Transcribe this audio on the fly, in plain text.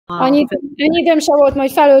Annyit nem se volt,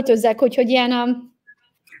 majd felöltözzek, hogy ilyen,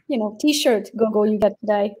 t-shirt Gogo you get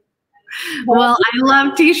today. Well, I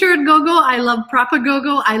love t-shirt Gogo. I love proper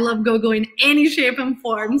Gogo. I love Gogo in any shape and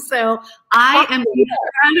form. So I am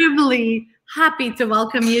incredibly happy to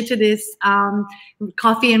welcome you to this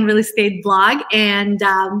coffee and real estate blog. And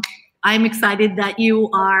I'm excited that you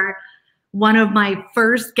are one of my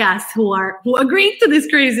first guests who agreed to this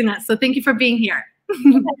craziness. So thank you for being here.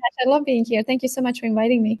 I love being here. Thank you so much for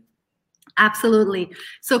inviting me. Absolutely.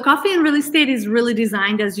 So coffee and real estate is really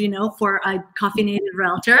designed, as you know, for a coffee native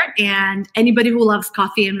realtor and anybody who loves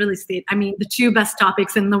coffee and real estate. I mean, the two best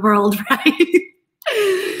topics in the world, right?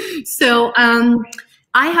 So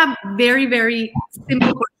I have very, very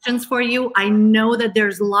simple questions for you. I know that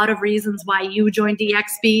there's a lot of reasons why you joined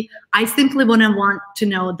Exp. I simply want to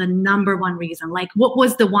know the number one reason. Like, what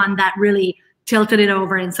was the one that really tilted it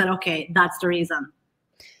over and said, okay, that's the reason?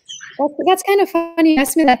 That's kind of funny you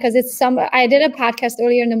asked me that, because I did a podcast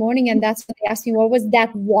earlier in the morning, and that's what they asked me, what was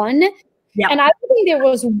that one? Yeah. And I don't think there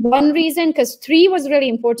was one reason, because 3 was really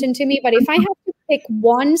important to me. But if I have to pick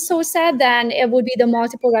one, then it would be the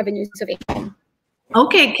multiple revenues of income.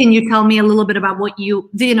 Okay, can you tell me a little bit about what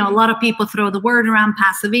a lot of people throw the word around,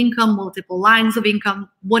 passive income, multiple lines of income.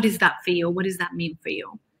 What is that for you? What does that mean for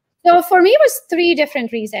you? So for me, it was 3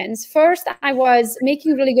 different reasons. First, I was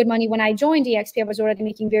making really good money when I joined Exp. I was already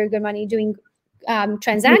making very good money doing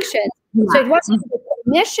transactions. Yeah. So it wasn't the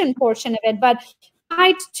commission portion of it, but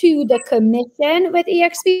tied to the commission with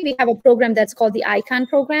Exp, we have a program that's called the Icon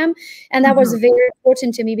program. And that was very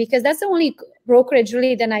important to me, because that's the only brokerage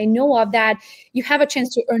really that I know of that you have a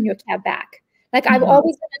chance to earn your cap back. Like I've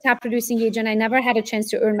always been a top producing agent. I never had a chance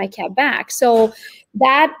to earn my cap back. So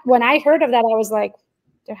that, when I heard of that, I was like,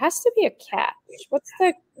 there has to be a catch. What's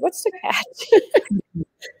the catch?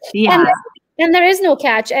 Yeah. And there is no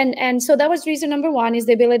catch. And so that was reason number 1, is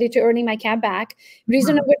the ability to earning my cap back.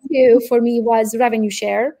 Reason number 2 for me was revenue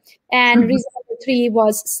share. And reason number 3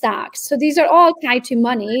 was stocks. So these are all tied to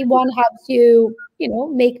money. One helps you,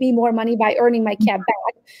 make me more money by earning my cap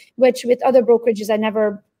back, which with other brokerages, I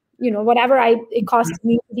never, whatever it costed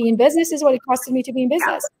me to be in business is what it costed me to be in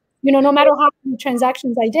business. No matter how many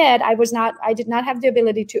transactions I did, I did not have the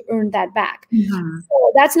ability to earn that back.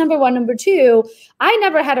 So that's number 1. Number 2, I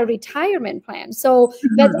never had a retirement plan. So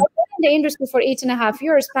but I've been in the industry for 8.5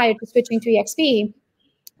 years prior to switching to Exp.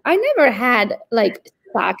 I never had like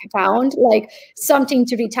stock account, like something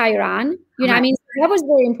to retire on. I mean, that was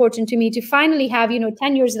very important to me to finally have,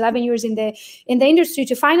 10 years, 11 years in the industry,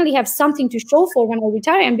 to finally have something to show for when I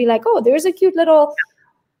retire and be like, oh, there's a cute little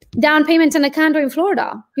down payment on a condo in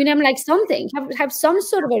Florida, I'm like something, have some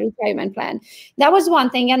sort of a retirement plan. That was one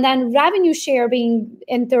thing. And then revenue share being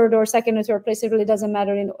in 3rd or 2nd or 3rd place, it really doesn't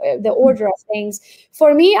matter in the order of things.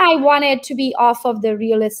 For me, I wanted to be off of the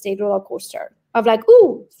real estate roller coaster of like,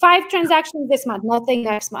 ooh, 5 transactions this month, nothing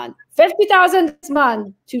next month, 50,000 this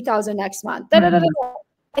month, 2,000 next month.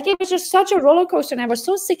 Like it was just such a roller coaster, and I was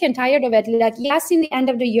so sick and tired of it. Like, yes, in the end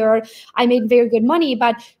of the year, I made very good money,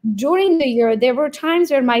 but during the year, there were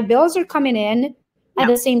times where my bills are coming in at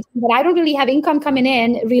the same time, but I don't really have income coming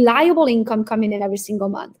in, reliable income coming in every single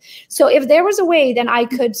month. So if there was a way, then I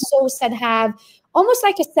could have almost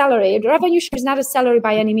like a salary. Revenue share is not a salary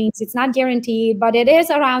by any means. It's not guaranteed, but it is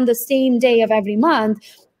around the same day of every month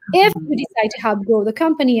if you decide to help grow the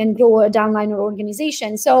company and grow a downline or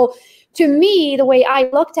organization. So to me, the way I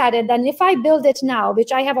looked at it, then if I build it now,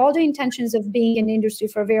 which I have all the intentions of being in the industry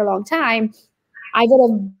for a very long time, I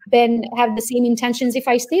would have the same intentions if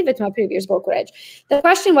I stayed with my previous brokerage. The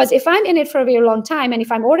question was, if I'm in it for a very long time, and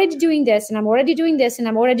if I'm already doing this, and I'm already doing this, and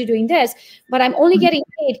I'm already doing this, but I'm only getting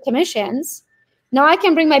paid commissions, now I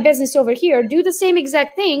can bring my business over here, do the same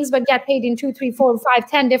exact things, but get paid in 2, 3, 4,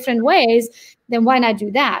 5, 10 different ways, then why not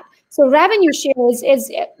do that? So revenue shares is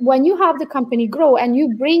when you have the company grow and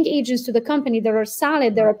you bring agents to the company that are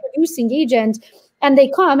solid, they're a producing agent, and they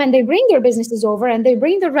come and they bring their businesses over and they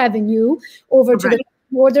bring the revenue over to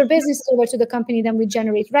their business over to the company, then we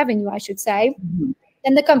generate revenue, I should say.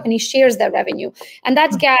 Then the company shares that revenue. And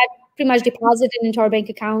that's get pretty much deposited into our bank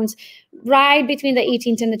accounts right between the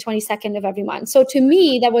 18th and the 22nd of every month. So to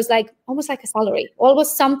me, that was like almost like a salary,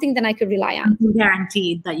 almost something that I could rely on.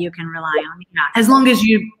 Guaranteed that you can rely on, as long as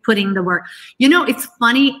you're putting the work. It's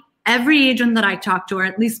funny, every agent that I talk to, or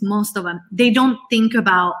at least most of them, they don't think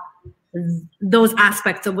about those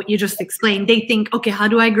aspects of what you just explained. They think, okay, how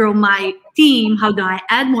do I grow my team? How do I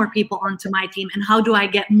add more people onto my team? And how do I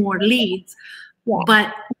get more leads?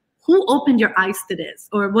 But who opened your eyes to this?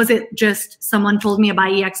 Or was it just someone told me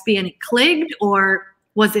about Exp and it clicked? Or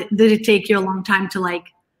did it take you a long time to like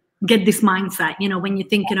get this mindset, you know, when you're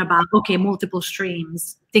thinking about, okay, multiple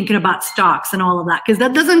streams, thinking about stocks and all of that, because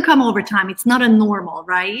that doesn't come over time. It's not a normal,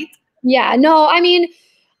 right? Yeah, no, I mean,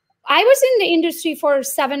 I was in the industry for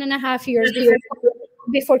 7.5 years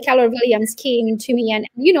before Keller Williams came to me. And,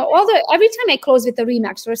 you know, every time I close with the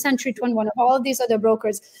Remax or Century 21 or all of these other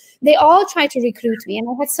brokers, they all try to recruit me. And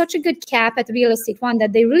I had such a good cap at Real Estate One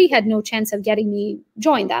that they really had no chance of getting me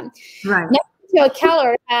join them. Right. Now,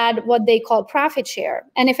 Keller had what they call profit share.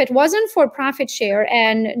 And if it wasn't for profit share,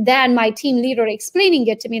 and then my team leader explaining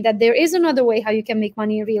it to me that there is another way how you can make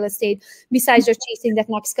money in real estate besides just chasing that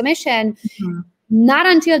next commission, not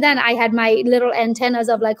until then I had my little antennas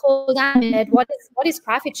of like, hold on a minute, what is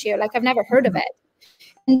profit share? Like, I've never heard of it.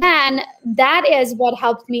 And then that is what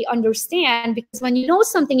helped me understand, because when you know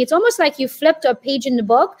something, it's almost like you flipped a page in the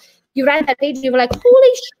book, you read that page and you were like,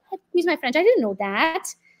 holy shit, excuse my French, I didn't know that.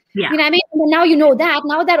 Yeah. You know what I mean? And now you know that.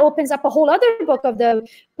 Now that opens up a whole other book of the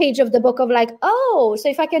page of the book of like, oh, so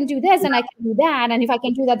if I can do this, then I can do that. And if I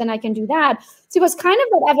can do that, then I can do that. So it was kind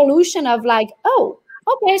of that evolution of like, oh,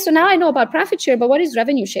 okay, so now I know about profit share, but what is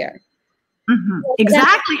revenue share?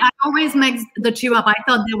 Exactly. I always mix the two up. I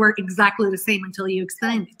thought they were exactly the same until you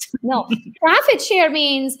explained it. No, profit share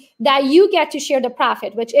means that you get to share the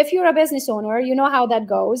profit, which if you're a business owner, you know how that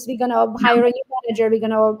goes. We're going to hire a new manager. We're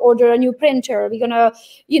going to order a new printer. We're going to,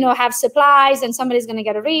 you know, have supplies, and somebody's going to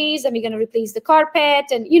get a raise, and we're going to replace the carpet.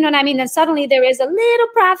 And you know what I mean? Then suddenly there is a little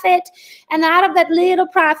profit. And out of that little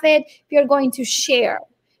profit, you're going to share.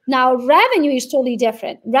 Now, revenue is totally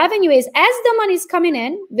different. Revenue is as the money is coming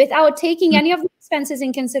in without taking any of the expenses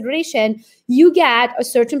in consideration, you get a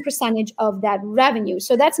certain percentage of that revenue.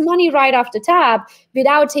 So that's money right off the top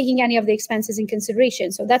without taking any of the expenses in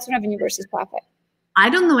consideration. So that's revenue versus profit. I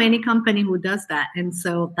don't know any company who does that. And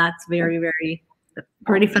so that's very, very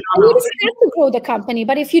pretty phenomenal. You don't have to grow the company,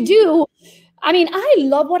 but if you do, I mean, I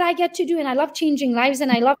love what I get to do, and I love changing lives,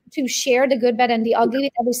 and I love to share the good, bad, and the ugly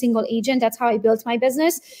with every single agent. That's how I built my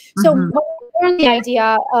business. So on the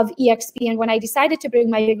idea of EXP, and when I decided to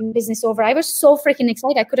bring my business over, I was so freaking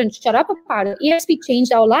excited. I couldn't shut up about it. EXP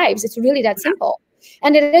changed our lives. It's really that simple.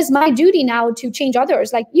 And it is my duty now to change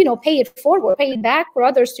others, like, you know, pay it forward, pay it back for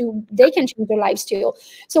others they can change their lives too.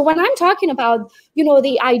 So when I'm talking about, you know,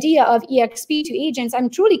 the idea of EXP to agents, I'm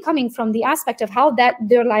truly coming from the aspect of how that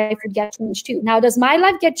their life would get changed too. Now, does my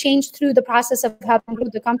life get changed through the process of helping grow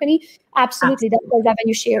the company? Absolutely. That's what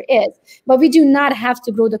revenue share is. But we do not have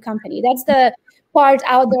to grow the company. That's the part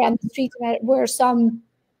out there on the street where some,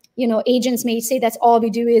 you know, agents may say that's all we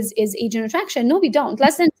do is agent attraction. No, we don't.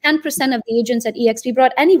 Less than 10% of the agents at EXP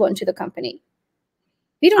brought anyone to the company.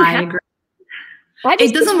 We don't have. Agree.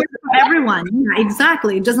 It doesn't work for everyone. Yeah,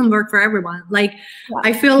 exactly. It doesn't work for everyone. Like,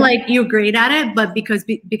 I feel like you're great at it, but because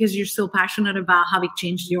you're so passionate about how it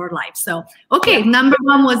changed your life. So, okay, number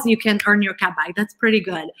one was you can earn your cap back. That's pretty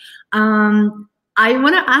good. I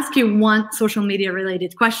want to ask you one social media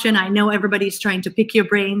related question. I know everybody's trying to pick your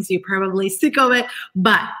brains. You're probably sick of it,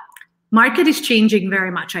 but market is changing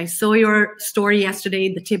very much. I saw your story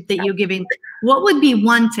yesterday, the tip that you're giving. What would be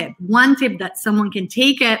one tip that someone can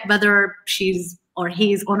take it, whether she's or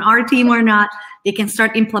he's on our team or not, they can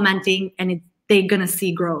start implementing and they're going to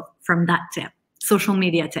see growth from that tip, social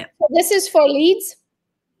media tip? So this is for leads?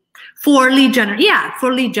 For lead generation. Yeah,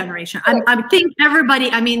 for lead generation. I think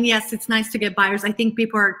everybody, I mean, yes, it's nice to get buyers. I think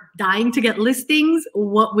people are dying to get listings.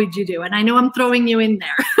 What would you do? And I know I'm throwing you in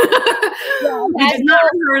there. Yeah, which is not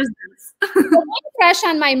resistance. The one fresh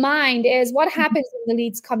on my mind is what happens when the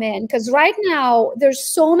leads come in. Because right now, there's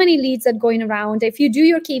so many leads that are going around. If you do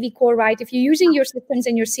your KV core right, if you're using your systems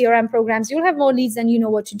and your CRM programs, you'll have more leads than you know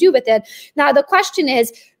what to do with it. Now, the question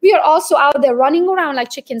is, we are also out there running around like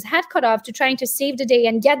chickens head cut off to trying to save the day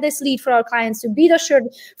and get this lead for our clients to be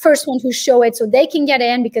the first one who show it so they can get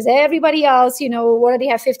in, because everybody else, you know, already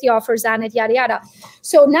have 50 offers on it, yada, yada.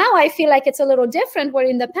 So now I feel like it's a little different, where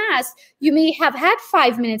in the past, you may have had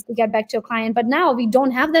 5 minutes to get back to a client, but now we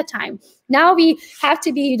don't have that time. Now we have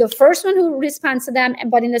to be the first one who responds to them.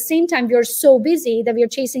 But in the same time, we're so busy that we're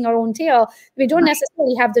chasing our own tail. We don't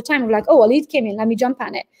necessarily have the time of like, oh, a lead came in, let me jump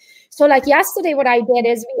on it. So like yesterday, what I did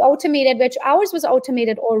is we automated, which ours was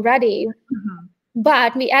automated already,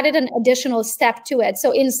 but we added an additional step to it.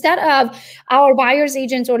 So instead of our buyer's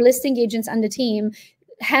agents or listing agents on the team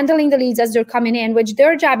handling the leads as they're coming in, which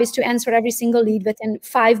their job is to answer every single lead within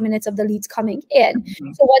 5 minutes of the leads coming in.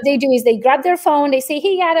 So what they do is they grab their phone, they say,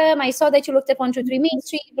 hey, Adam, I saw that you looked at 123 Main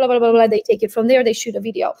Street, blah, blah, blah, blah. They take it from there, they shoot a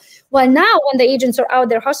video. Well, now when the agents are out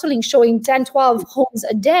there hustling, showing 10, 12 homes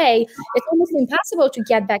a day, it's almost impossible to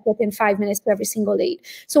get back within 5 minutes to every single lead.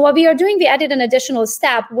 So what we are doing, we added an additional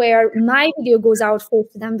step where my video goes out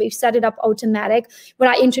first to them. We've set it up automatic, where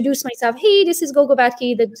I introduce myself. Hey, this is Gogo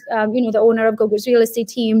Bethke, the owner of Gogo's real estate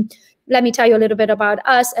team. Let me tell you a little bit about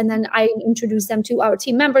us. And then I introduce them to our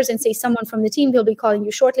team members and say, someone from the team will be calling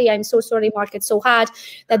you shortly. I'm so sorry, market's so hot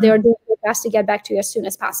that they're doing their best to get back to you as soon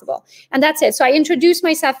as possible. And that's it. So I introduce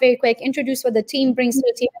myself very quick, introduce what the team brings to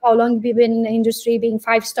the team, how long we've been in the industry, being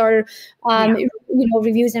 5-star,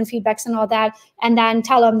 reviews and feedbacks and all that. And then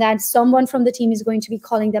tell them that someone from the team is going to be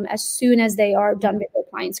calling them as soon as they are done with their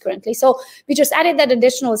clients currently. So we just added that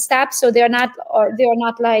additional step. So they're not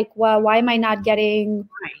like, well, why am I not getting,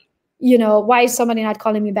 why is somebody not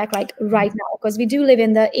calling me back like right now? Because we do live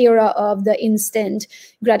in the era of the instant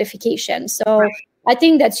gratification. So I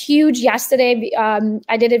think that's huge. Yesterday,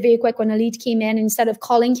 I did it very quick when a lead came in. Instead of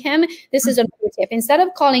calling him, this is another tip. Instead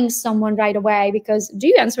of calling someone right away, because do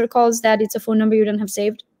you answer calls that it's a phone number you don't have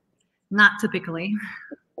saved? Not typically.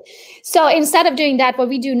 So instead of doing that, what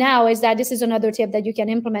we do now is that this is another tip that you can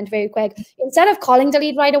implement very quick. Instead of calling the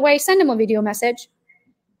lead right away, send them a video message.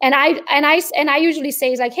 And I usually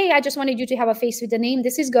say is like, hey, I just wanted you to have a face with the name.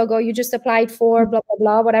 This is Gogo. You just applied for blah, blah,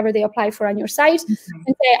 blah, whatever they applied for on your site. And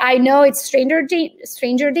say, I know it's stranger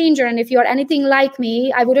danger. And if you're anything like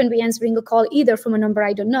me, I wouldn't be answering a call either from a number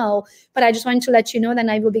I don't know. But I just wanted to let you know that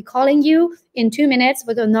I will be calling you in 2 minutes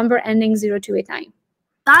with a number ending 0289.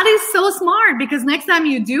 That is so smart, because next time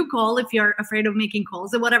you do call, if you're afraid of making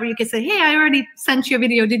calls or whatever, you can say, hey, I already sent you a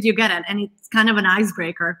video. Did you get it? And it's kind of an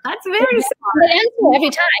icebreaker. That's very smart. They answer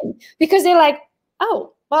every time, because they're like,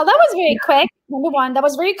 oh, well, that was very quick. Number one, that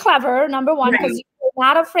was very clever. Number one, because you're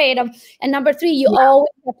not afraid of. And number three, you always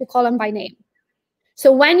have to call them by name.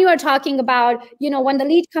 So when you are talking about, when the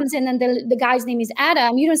lead comes in and the guy's name is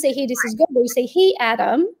Adam, you don't say, hey, this is Gogo. You say, hey,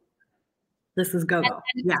 Adam. This is Gogo.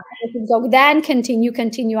 Then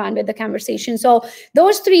continue on with the conversation. So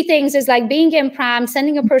those three things is like being in prompt,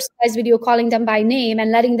 sending a personalized video, calling them by name,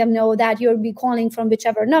 and letting them know that you'll be calling from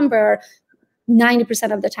whichever number.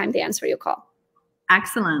 90% of the time they answer your call.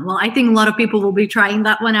 Excellent. Well, I think a lot of people will be trying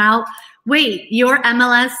that one out. Wait, your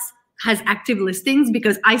MLS has active listings?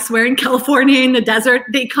 Because I swear in California, in the desert,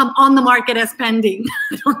 they come on the market as pending.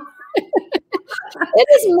 It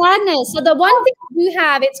is madness. So the one thing we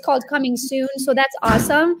have, it's called coming soon. So that's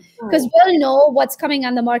awesome, because we'll know what's coming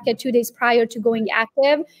on the market 2 days prior to going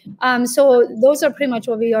active. So those are pretty much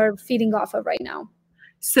what we are feeding off of right now.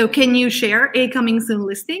 So can you share a coming soon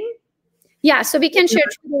listing? Yeah, so we can share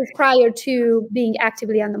 2 days prior to being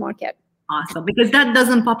actively on the market. Awesome, because that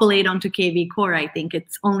doesn't populate onto KV Core. I think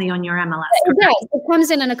it's only on your MLS. It does. It comes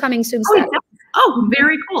in a coming soon status. Oh,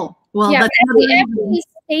 very cool. Well, yeah, every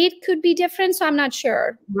state could be different, so I'm not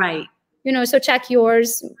sure. Right. So check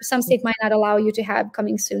yours. Some state might not allow you to have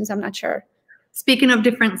coming soon, so I'm not sure. Speaking of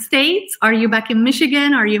different states, are you back in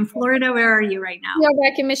Michigan? Are you in Florida? Where are you right now? We're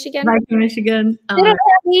back in Michigan. Back in Michigan.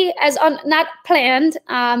 Not planned,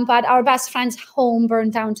 but our best friend's home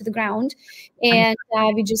burned down to the ground, and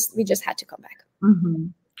we just had to come back. Mm-hmm.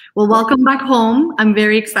 Well, welcome back home. I'm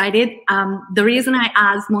very excited. The reason I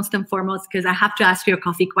asked, most and foremost, because I have to ask you a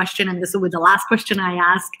coffee question, and this will be the last question I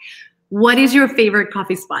ask. What is your favorite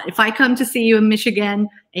coffee spot? If I come to see you in Michigan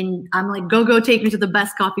and I'm like, go take me to the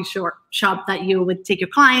best coffee shop that you would take your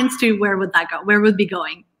clients to, where would that go? Where would be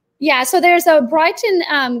going? Yeah, so there's a Brighton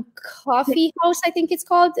coffee house, I think it's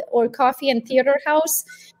called, or coffee and theater house.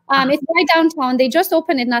 It's right downtown. They just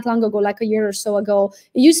opened it not long ago, like a year or so ago.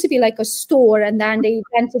 It used to be like a store, and then they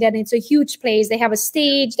rented it. And it's a huge place. They have a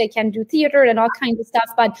stage. They can do theater and all kinds of stuff.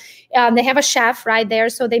 But they have a chef right there,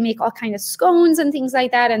 so they make all kinds of scones and things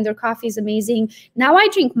like that. And their coffee is amazing. Now I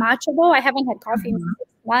drink matcha, though. I haven't had coffee in 6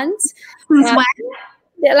 months. Since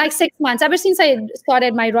when? Like 6 months. Ever since I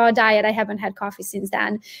started my raw diet, I haven't had coffee since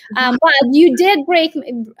then. But you did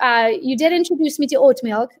introduce me to oat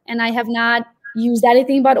milk, and I have not used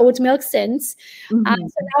anything but oat milk since. So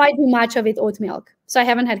now I do matcha with oat milk. So I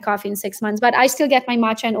haven't had coffee in 6 months, but I still get my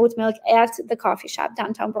matcha and oat milk at the coffee shop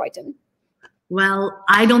downtown Brighton. Well,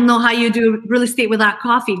 I don't know how you do real estate without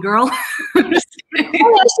coffee, girl. I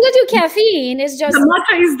still do caffeine. It's just the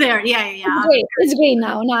matcha is there. Yeah. It's green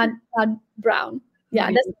now, not brown. Yeah,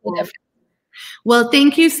 that's the difference. Well,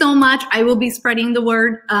 thank you so much. I will be spreading the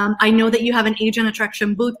word. I know that you have an agent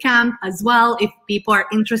attraction bootcamp as well, if people are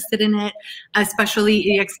interested in it, especially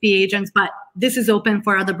EXP agents, but this is open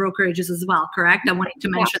for other brokerages as well, correct? I wanted to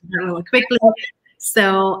mention that really quickly.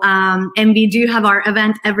 So, and we do have our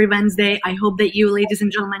event every Wednesday. I hope that you, ladies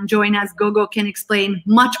and gentlemen, join us. Gogo can explain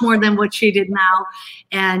much more than what she did now.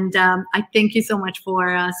 And I thank you so much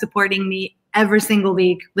for supporting me every single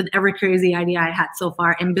week with every crazy idea I had so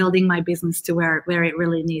far and building my business to where it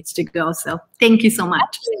really needs to go. So thank you so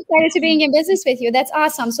much. I'm excited to being in business with you. That's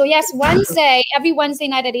awesome. So yes, every Wednesday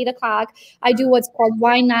night at 8 o'clock, I do what's called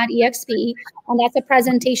Why Not EXP. And that's a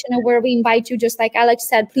presentation of where we invite you, just like Alex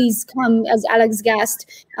said, please come as Alex's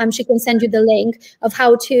guest. She can send you the link of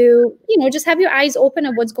how to, just have your eyes open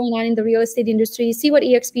of what's going on in the real estate industry, see what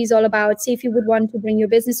EXP is all about, see if you would want to bring your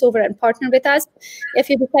business over and partner with us. If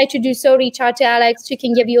you decide to do so, reach out to Alex. She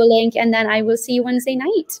can give you a link, and then I will see you Wednesday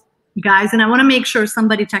night. Guys, and I want to make sure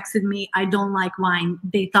somebody texted me, I don't like wine.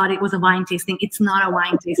 They thought it was a wine tasting. It's not a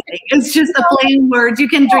wine tasting. It's just a plain word. You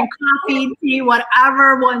can drink coffee, tea,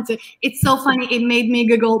 whatever want to. It's so funny. It made me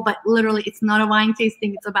giggle, but literally it's not a wine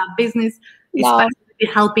tasting. It's about business, especially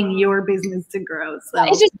helping your business to grow. So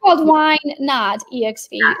it's just called Wine Not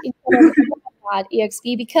EXP. Not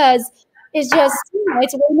EXP, because it's just,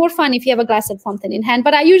 it's way more fun if you have a glass of something in hand.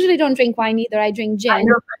 But I usually don't drink wine either. I drink gin.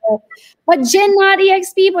 But Gin Not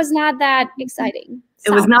EXP was not that exciting.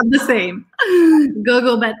 It was not the same.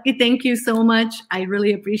 Gogo Bethke, thank you so much. I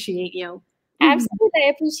really appreciate you. Absolutely.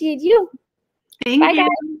 I appreciate you. Thank you. Bye, guys.